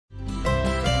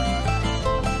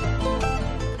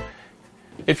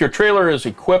If your trailer is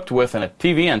equipped with a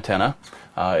TV antenna,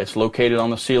 it's located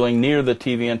on the ceiling near the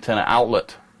TV antenna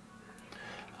outlet.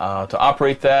 To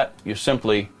operate that, you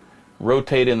simply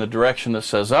rotate in the direction that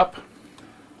says up.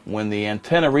 When the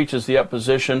antenna reaches the up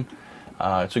position,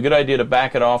 it's a good idea to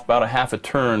back it off about a half a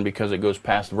turn because it goes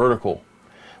past vertical.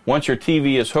 Once your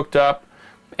TV is hooked up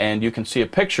and you can see a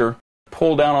picture,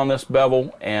 pull down on this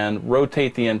bevel and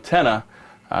rotate the antenna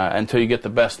until you get the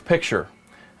best picture.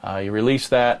 You release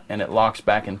that and it locks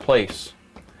back in place.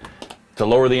 To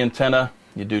lower the antenna,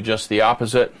 you do just the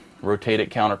opposite. Rotate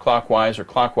it counterclockwise or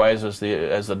clockwise as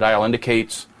the dial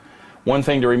indicates. One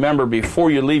thing to remember before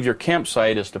you leave your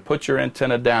campsite is to put your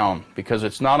antenna down, because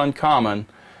it's not uncommon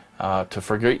to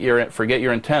forget your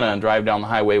antenna and drive down the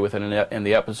highway with it in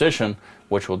the up position,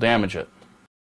 which will damage it.